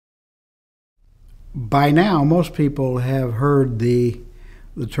By now, most people have heard the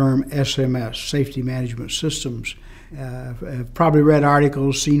term SMS, Safety Management Systems. Have probably read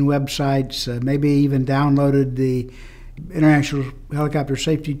articles, seen websites, maybe even downloaded the International Helicopter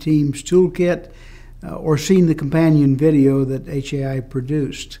Safety Team's toolkit, or seen the companion video that HAI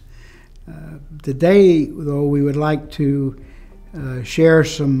produced. Today, though, we would like to share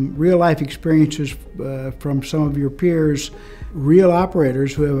some real-life experiences from some of your peers, real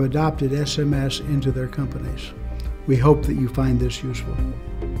operators who have adopted SMS into their companies. We hope that you find this useful.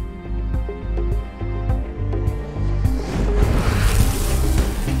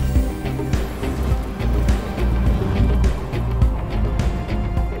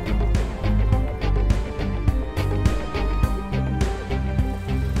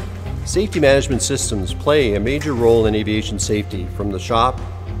 Safety management systems play a major role in aviation safety, from the shop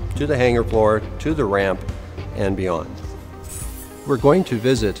to the hangar floor to the ramp and beyond. We're going to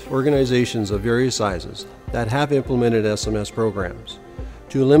visit organizations of various sizes that have implemented SMS programs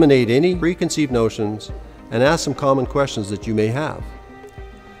to eliminate any preconceived notions and ask some common questions that you may have.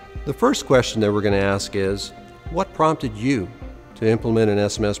 The first question that we're going to ask is, what prompted you to implement an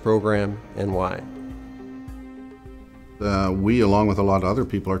SMS program and why? We, along with a lot of other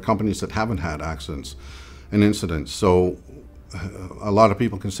people, are companies that haven't had accidents and incidents. So a lot of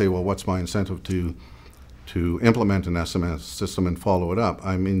people can say, well, what's my incentive to implement an SMS system and follow it up?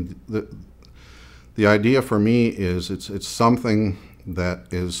 I mean, the idea for me is it's something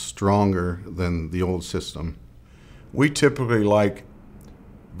that is stronger than the old system. We typically like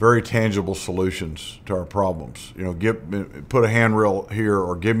very tangible solutions to our problems. You know, put a handrail here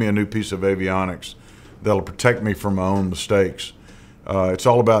or give me a new piece of avionics that'll protect me from my own mistakes. It's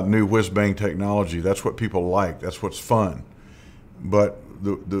all about new whiz-bang technology. That's what people like. That's what's fun. But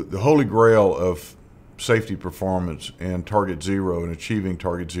the holy grail of safety performance and target zero and achieving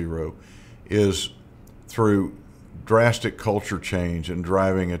target zero is through drastic culture change and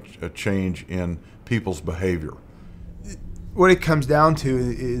driving a change in people's behavior. What it comes down to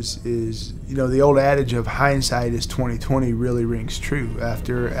is you know, the old adage of hindsight is 20/20 really rings true.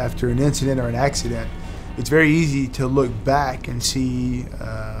 After an incident or an accident, it's very easy to look back and see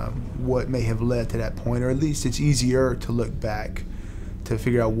what may have led to that point, or at least it's easier to look back to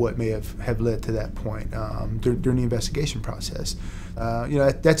figure out what may have led to that point during the investigation process. You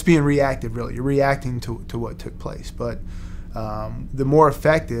know, that's being reactive, really. You're reacting to what took place. But the more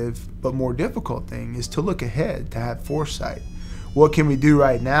effective but more difficult thing is to look ahead, to have foresight. What can we do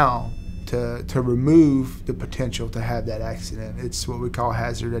right now to remove the potential to have that accident? It's what we call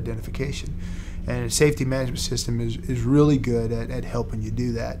hazard identification. And a safety management system is really good at helping you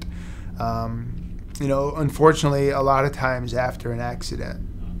do that. You know, unfortunately, a lot of times after an accident,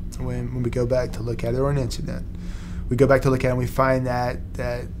 when we go back to look at it, or an incident, we go back to look at it and we find that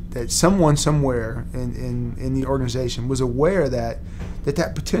someone somewhere in the organization was aware that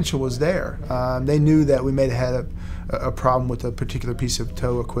potential was there. They knew that we may have had a problem with a particular piece of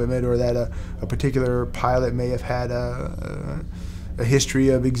tow equipment, or that a particular pilot may have had a history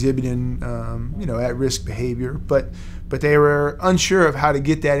of exhibiting you know, at-risk behavior, but they were unsure of how to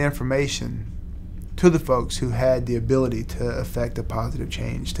get that information to the folks who had the ability to affect a positive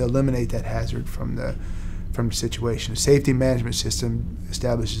change, to eliminate that hazard from the situation. A safety management system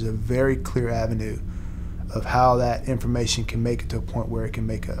establishes a very clear avenue of how that information can make it to a point where it can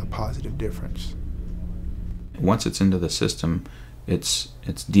make a positive difference. Once it's into the system, it's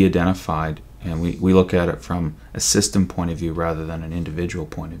de-identified, and we look at it from a system point of view rather than an individual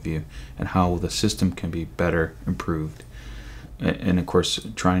point of view, and how the system can be better improved. And of course,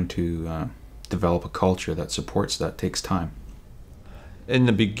 trying to develop a culture that supports that takes time. In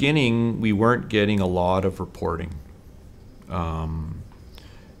the beginning, we weren't getting a lot of reporting. And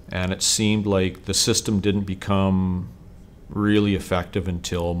it seemed like the system didn't become really effective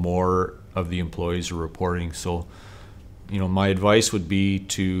until more of the employees were reporting. So, you know, my advice would be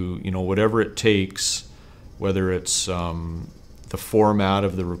to, you know, whatever it takes, whether it's the format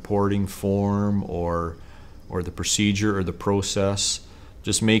of the reporting form or the procedure or the process,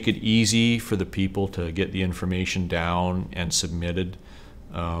 just make it easy for the people to get the information down and submitted.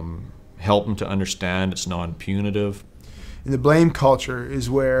 Help them to understand it's non-punitive. And the blame culture is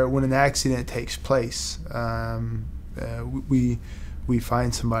where, when an accident takes place, we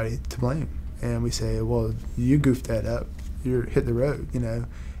find somebody to blame, and we say, well, you goofed that up, you hit the road, you know.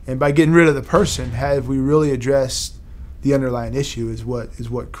 And by getting rid of the person, have we really addressed the underlying issue? Is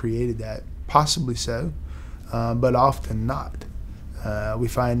what created that? Possibly so, but often not. We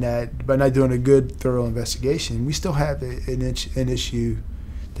find that by not doing a good, thorough investigation, we still have an issue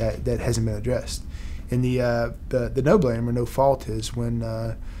that hasn't been addressed. And the no blame or no fault is when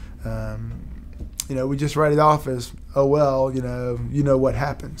we just write it off as, oh well, you know what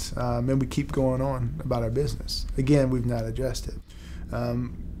happens, and we keep going on about our business. Again, we've not addressed it.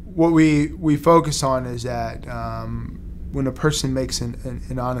 What we focus on is that when a person makes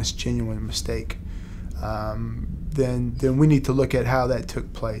an honest, genuine mistake, then we need to look at how that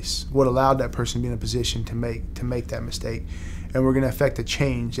took place, what allowed that person to be in a position to make that mistake, and we're going to effect a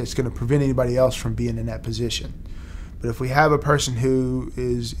change that's going to prevent anybody else from being in that position. But if we have a person who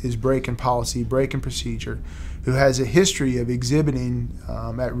is breaking policy, breaking procedure, who has a history of exhibiting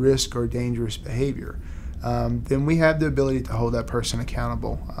at risk or dangerous behavior, then we have the ability to hold that person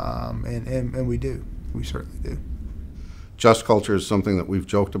accountable, and we do. We certainly do. Just culture is something that we've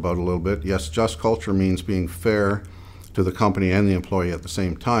joked about a little bit. Yes, just culture means being fair to the company and the employee at the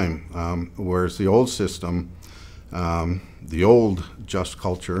same time, whereas the old system, the old just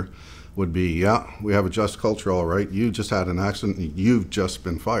culture would be, yeah, we have a just culture, all right, you just had an accident, you've just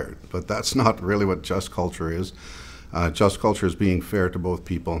been fired. But that's not really what just culture is. Just culture is being fair to both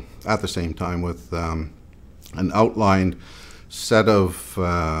people at the same time with an outlined set of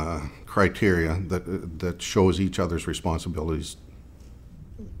criteria that shows each other's responsibilities.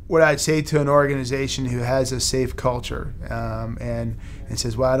 What I'd say to an organization who has a safe culture and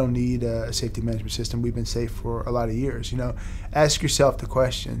says, well, I don't need a safety management system, we've been safe for a lot of years, ask yourself the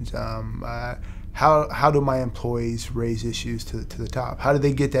questions. How do my employees raise issues to the top? How do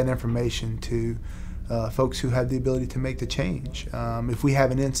they get that information to folks who have the ability to make the change? If we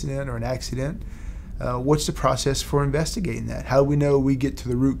have an incident or an accident, what's the process for investigating that? How do we know we get to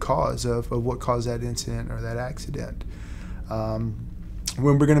the root cause of what caused that incident or that accident?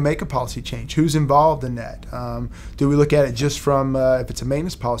 When we're going to make a policy change, who's involved in that? Do we look at it just from, if it's a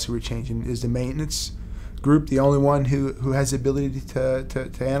maintenance policy we're changing, is the maintenance group the only one who has the ability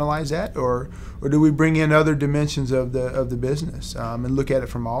to analyze that? Or do we bring in other dimensions of the business and look at it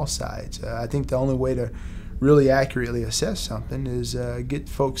from all sides? I think the only way to really accurately assess something is get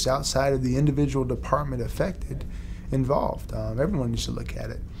folks outside of the individual department affected involved. Everyone needs to look at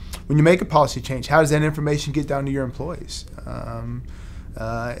it. When you make a policy change, how does that information get down to your employees?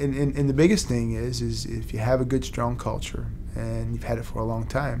 And the biggest thing is if you have a good, strong culture, and you've had it for a long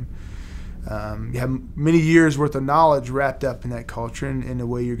time, you have many years worth of knowledge wrapped up in that culture and the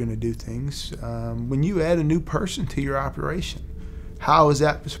way you're going to do things. When you add a new person to your operation, how is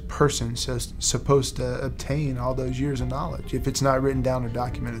that person supposed to obtain all those years of knowledge if it's not written down or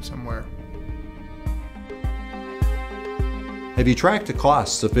documented somewhere? Have you tracked the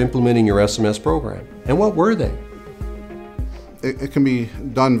costs of implementing your SMS program? And what were they? It can be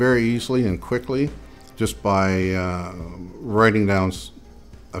done very easily and quickly just by writing down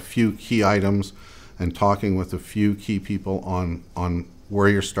a few key items and talking with a few key people on where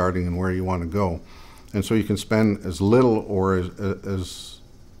you're starting and where you want to go. And so you can spend as little or as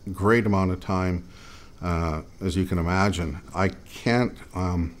great amount of time as you can imagine. I can't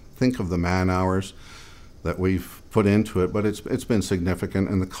think of the man hours that we've put into it, but it's been significant,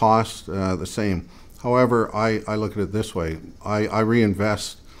 and the cost the same. However, I look at it this way. I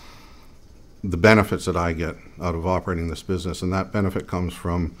reinvest the benefits that I get out of operating this business, and that benefit comes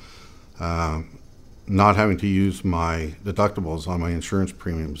from not having to use my deductibles on my insurance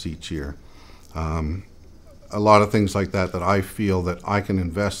premiums each year. A lot of things like that I feel that I can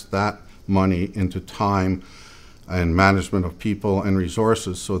invest that money into time and management of people and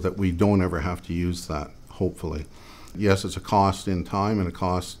resources so that we don't ever have to use that, hopefully. Yes, it's a cost in time and a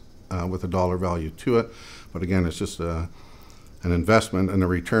cost with a dollar value to it, but again, it's just an investment and a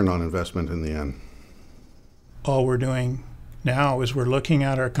return on investment in the end. All we're doing now is we're looking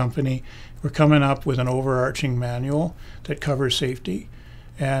at our company, we're coming up with an overarching manual that covers safety,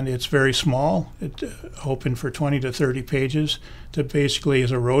 and it's very small. It's open for 20 to 30 pages that basically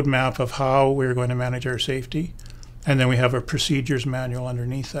is a roadmap of how we're going to manage our safety, and then we have a procedures manual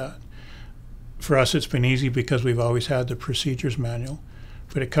underneath that. For us, it's been easy because we've always had the procedures manual,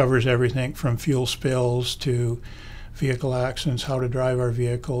 but it covers everything from fuel spills to vehicle accidents, how to drive our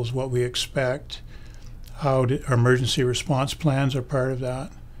vehicles, what we expect, our emergency response plans are part of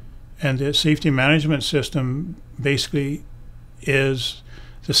that. And the safety management system basically is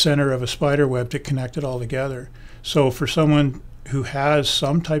the center of a spider web to connect it all together. So for someone who has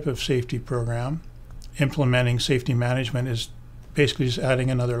some type of safety program, implementing safety management is basically just adding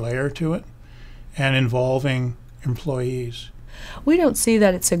another layer to it and involving employees. We don't see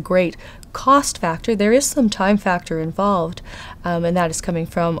that it's a great cost factor. There is some time factor involved, and that is coming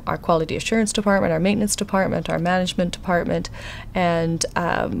from our quality assurance department, our maintenance department, our management department, and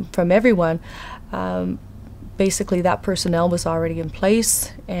from everyone. basically that personnel was already in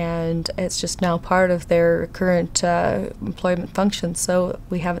place, and it's just now part of their current employment function. So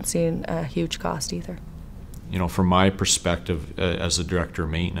we haven't seen a huge cost either. You know, from my perspective as the director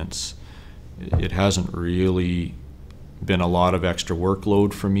of maintenance, it hasn't really been a lot of extra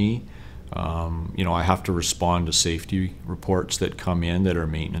workload for me. You know, I have to respond to safety reports that come in that are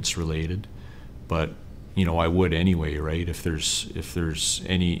maintenance related, but you know, I would anyway, right? If there's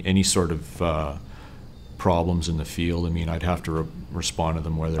any sort of problems in the field, I mean, I'd have to respond to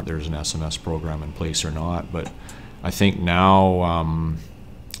them whether there's an SMS program in place or not. But I think now,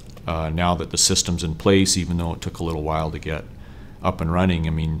 now that the system's in place, even though it took a little while to get up and running,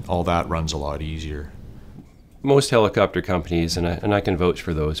 I mean, all that runs a lot easier. Most helicopter companies, and I can vouch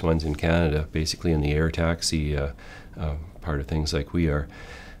for those ones in Canada, basically in the air taxi part of things like we are,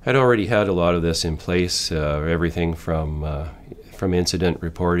 had already had a lot of this in place, everything from incident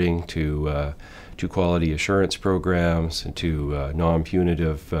reporting to quality assurance programs and to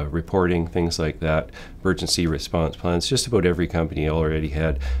non-punitive reporting, things like that, emergency response plans. Just about every company already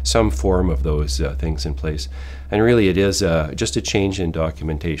had some form of those things in place. And really it is just a change in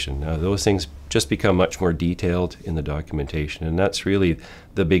documentation. Those things just become much more detailed in the documentation, and that's really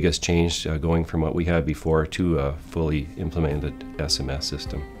the biggest change going from what we had before to a fully implemented SMS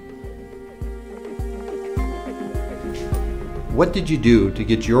system. What did you do to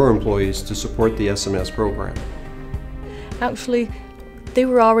get your employees to support the SMS program? Actually, they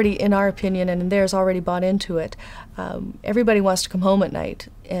were already, in our opinion, and in theirs, already bought into it. Everybody wants to come home at night,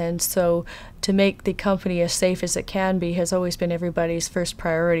 and so to make the company as safe as it can be has always been everybody's first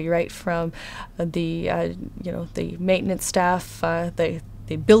priority, right from the the maintenance staff, the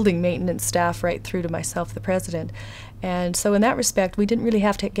building maintenance staff, right through to myself, the president. And so in that respect, we didn't really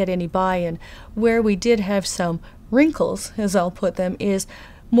have to get any buy-in. Where we did have some wrinkles, as I'll put them, is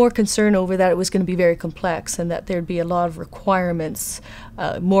more concern over that it was going to be very complex and that there'd be a lot of requirements,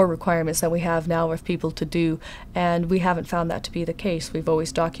 more requirements than we have now of people to do, and we haven't found that to be the case. We've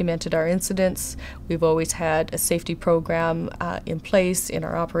always documented our incidents, we've always had a safety program in place in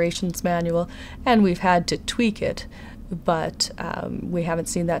our operations manual, and we've had to tweak it, but we haven't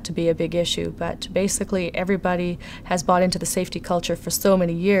seen that to be a big issue. But basically everybody has bought into the safety culture for so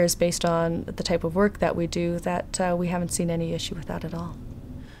many years based on the type of work that we do that we haven't seen any issue with that at all.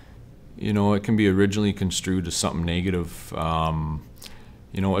 You know, it can be originally construed as something negative,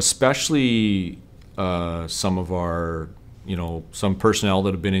 you know, especially some of our, you know, some personnel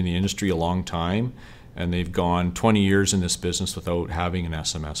that have been in the industry a long time and they've gone 20 years in this business without having an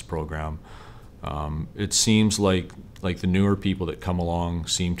SMS program. It seems like the newer people that come along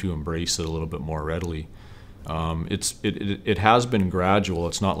seem to embrace it a little bit more readily. It has been gradual.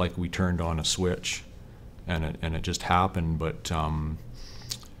 It's not like we turned on a switch and it just happened, but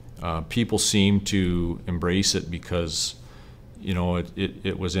people seem to embrace it because, you know,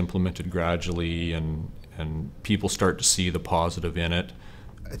 it was implemented gradually, and people start to see the positive in it.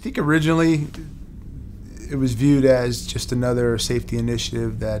 I think originally it was viewed as just another safety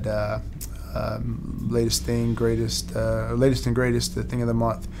initiative that latest and greatest, the thing of the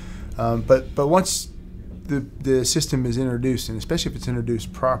month. But once the system is introduced, and especially if it's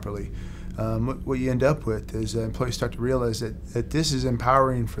introduced properly, what you end up with is employees start to realize that this is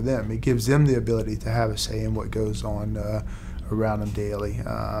empowering for them. It gives them the ability to have a say in what goes on around them daily,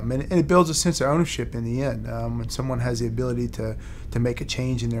 and it builds a sense of ownership in the end. When someone has the ability to make a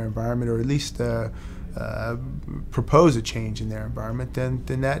change in their environment, or at least propose a change in their environment,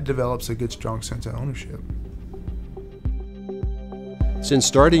 then that develops a good, strong sense of ownership. Since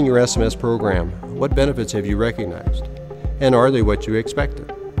starting your SMS program, what benefits have you recognized? And are they what you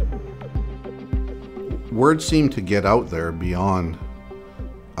expected? Word seemed to get out there beyond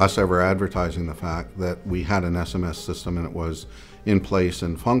us ever advertising the fact that we had an SMS system and it was in place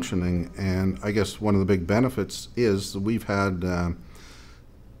and functioning. And I guess one of the big benefits is that we've had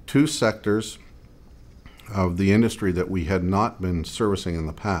two sectors of the industry that we had not been servicing in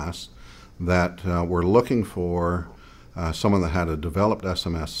the past that were looking for someone that had a developed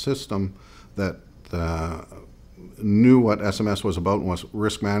SMS system, that knew what SMS was about and what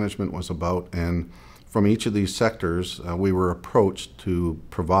risk management was about. And from each of these sectors, we were approached to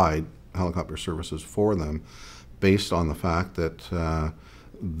provide helicopter services for them based on the fact that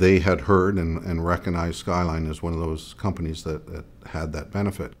they had heard and recognized Skyline as one of those companies that had that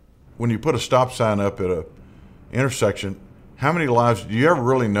benefit. When you put a stop sign up at a intersection, how many lives, do you ever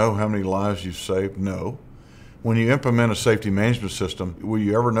really know how many lives you've saved? No. When you implement a safety management system, will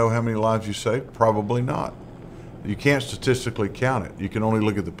you ever know how many lives you saved? Probably not. You can't statistically count it. You can only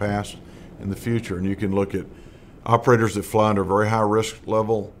look at the past and the future, and you can look at operators that fly under a very high risk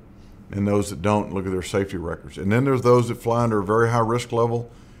level and those that don't look at their safety records. And then there's those that fly under a very high risk level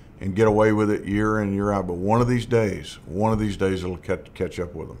and get away with it year in, year out. But one of these days it'll catch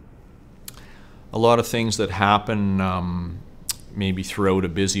up with them. A lot of things that happen maybe throughout a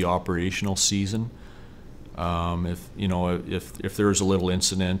busy operational season. If there was a little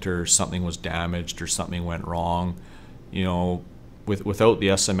incident or something was damaged or something went wrong, without the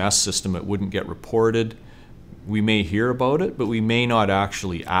SMS system, it wouldn't get reported. We may hear about it, but we may not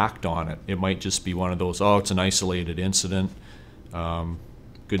actually act on it. It might just be one of those, oh, it's an isolated incident.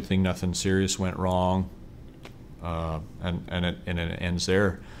 Good thing nothing serious went wrong, and it ends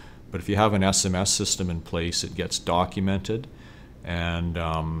there. But if you have an SMS system in place, it gets documented, and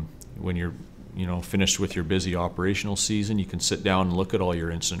when you're finished with your busy operational season, you can sit down and look at all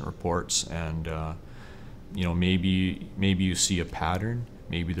your incident reports, and maybe you see a pattern.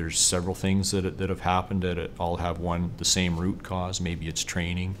 Maybe there's several things that have happened that all have the same root cause. Maybe it's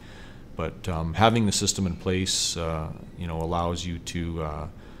training, but having the system in place, allows you to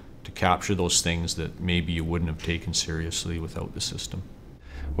capture those things that maybe you wouldn't have taken seriously without the system.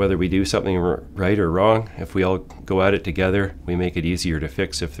 Whether we do something right or wrong, if we all go at it together, we make it easier to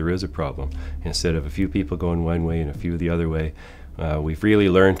fix if there is a problem. Instead of a few people going one way and a few the other way, we've really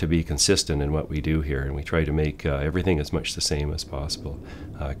learned to be consistent in what we do here, and we try to make everything as much the same as possible.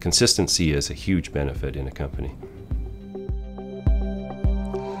 Consistency is a huge benefit in a company.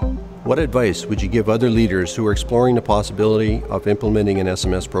 What advice would you give other leaders who are exploring the possibility of implementing an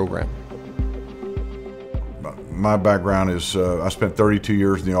SMS program? My background is I spent 32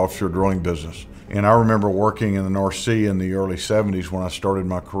 years in the offshore drilling business. And I remember working in the North Sea in the early 70s when I started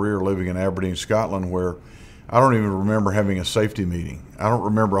my career living in Aberdeen, Scotland, where I don't even remember having a safety meeting. I don't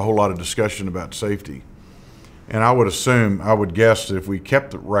remember a whole lot of discussion about safety. And I would guess that if we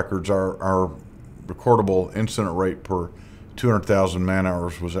kept the records, our recordable incident rate per 200,000 man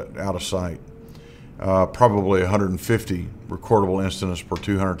hours was out of sight. Probably 150 recordable incidents per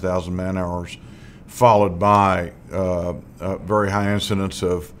 200,000 man hours, followed by very high incidence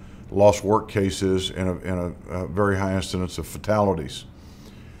of lost work cases and a very high incidence of fatalities.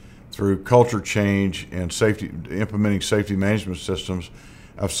 Through culture change and implementing safety management systems,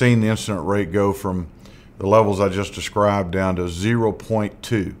 I've seen the incident rate go from the levels I just described down to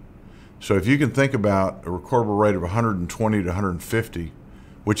 0.2. So if you can think about a recordable rate of 120 to 150,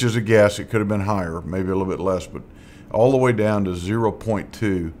 which is a guess, it could have been higher, maybe a little bit less, but all the way down to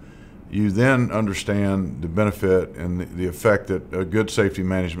 0.2, you then understand the benefit and the effect that a good safety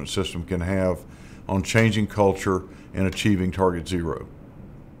management system can have on changing culture and achieving target zero.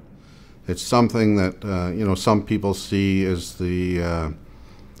 It's something that some people see as the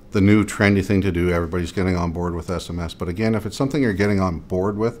new trendy thing to do. Everybody's getting on board with SMS. But again, if it's something you're getting on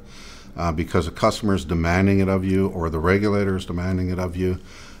board with because a customer is demanding it of you or the regulator is demanding it of you,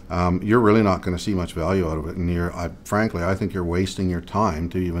 you're really not going to see much value out of it. And frankly, I think you're wasting your time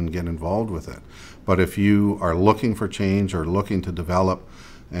to even get involved with it. But if you are looking for change or looking to develop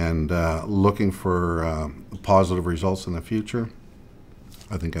and looking for positive results in the future,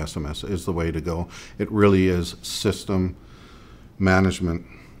 I think SMS is the way to go. It really is system management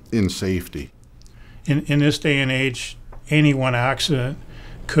in safety. In this day and age, any one accident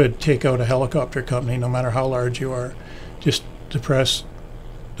could take out a helicopter company, no matter how large you are. Just the press,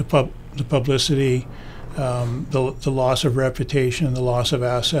 the publicity, the loss of reputation, the loss of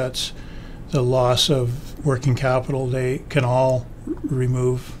assets, the loss of working capital, they can all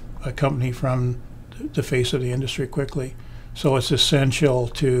remove a company from the face of the industry quickly. So it's essential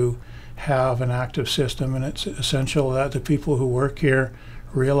to have an active system, and it's essential that the people who work here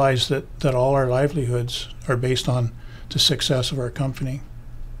realize that all our livelihoods are based on the success of our company.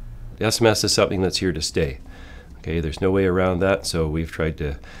 SMS is something that's here to stay. Okay, there's no way around that, so we've tried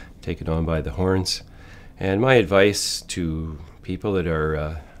to take it on by the horns. And my advice to people that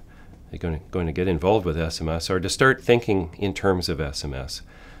are going to get involved with SMS are to start thinking in terms of SMS.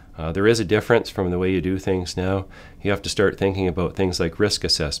 There is a difference from the way you do things now. You have to start thinking about things like risk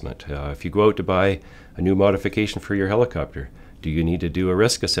assessment. If you go out to buy a new modification for your helicopter, do you need to do a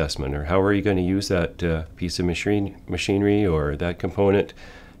risk assessment, or how are you going to use that piece of machinery or that component?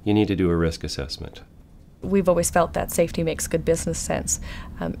 You need to do a risk assessment. We've always felt that safety makes good business sense.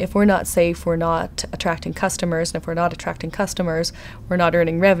 If we're not safe, we're not attracting customers, and if we're not attracting customers, we're not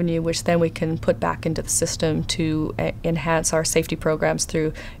earning revenue, which then we can put back into the system to enhance our safety programs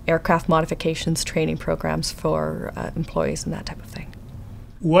through aircraft modifications, training programs for employees and that type of thing.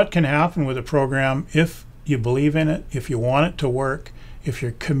 What can happen with a program if you believe in it, if you want it to work, if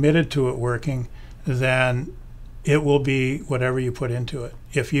you're committed to it working, then it will be whatever you put into it.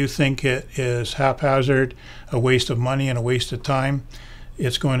 If you think it is haphazard, a waste of money and a waste of time,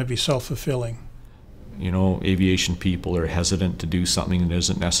 it's going to be self-fulfilling. You know, aviation people are hesitant to do something that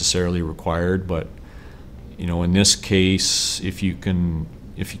isn't necessarily required, but you know, in this case, if you can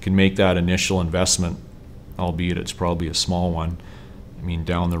make that initial investment, albeit it's probably a small one, I mean,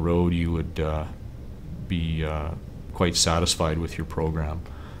 down the road you would be quite satisfied with your program.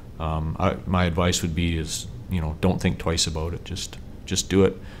 My advice would be is, you know, don't think twice about it. Just do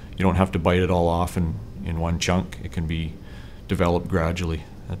it. You don't have to bite it all off in one chunk. It can be developed gradually.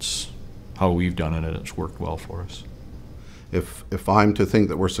 That's how we've done it, and it's worked well for us. If I'm to think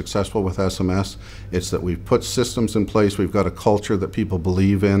that we're successful with SMS, it's that we've put systems in place, we've got a culture that people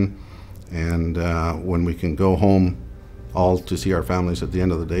believe in, and when we can go home all to see our families at the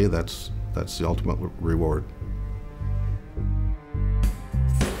end of the day, that's the ultimate reward.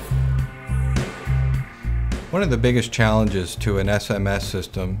 One of the biggest challenges to an SMS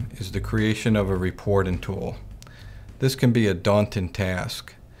system is the creation of a reporting tool. This can be a daunting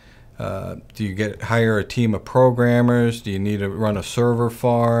task. Do you hire a team of programmers? Do you need to run a server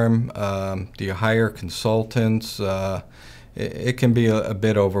farm? Do you hire consultants? It can be a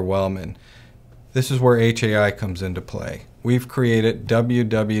bit overwhelming. This is where HAI comes into play. We've created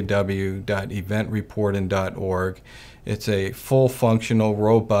www.eventreporting.org. It's a full functional,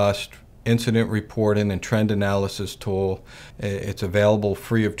 robust incident reporting and trend analysis tool. It's available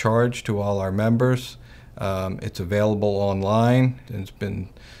free of charge to all our members. It's available online. It's been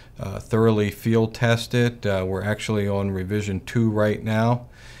thoroughly field tested. We're actually on revision 2 right now.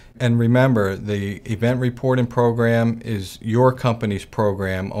 And remember, the event reporting program is your company's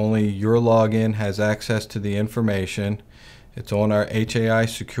program. Only your login has access to the information. It's on our HAI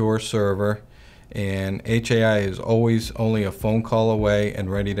secure server, and HAI is always only a phone call away and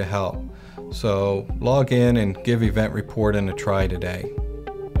ready to help. So log in and give event reporting a try today.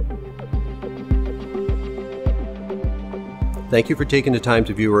 Thank you for taking the time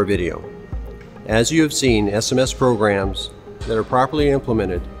to view our video. As you have seen, SMS programs that are properly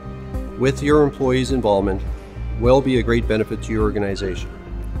implemented with your employees' involvement will be a great benefit to your organization.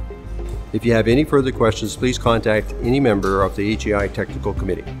 If you have any further questions, please contact any member of the HAI Technical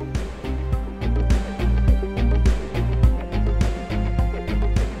Committee.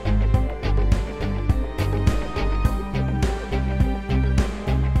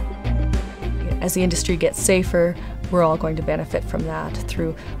 As the industry gets safer, we're all going to benefit from that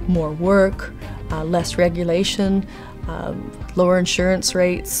through more work, less regulation, lower insurance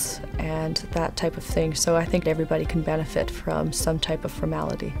rates, and that type of thing. So I think everybody can benefit from some type of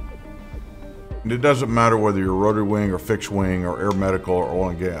formality. It doesn't matter whether you're rotary wing or fixed wing or air medical or oil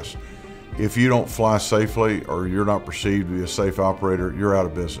and gas. If you don't fly safely or you're not perceived to be a safe operator, you're out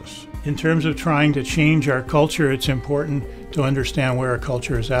of business. In terms of trying to change our culture, it's important to understand where our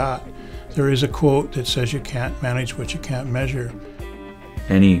culture is at. There is a quote that says you can't manage what you can't measure.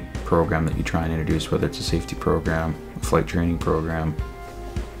 Any program that you try and introduce, whether it's a safety program, a flight training program,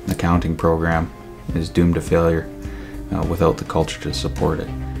 an accounting program, is doomed to failure without the culture to support it.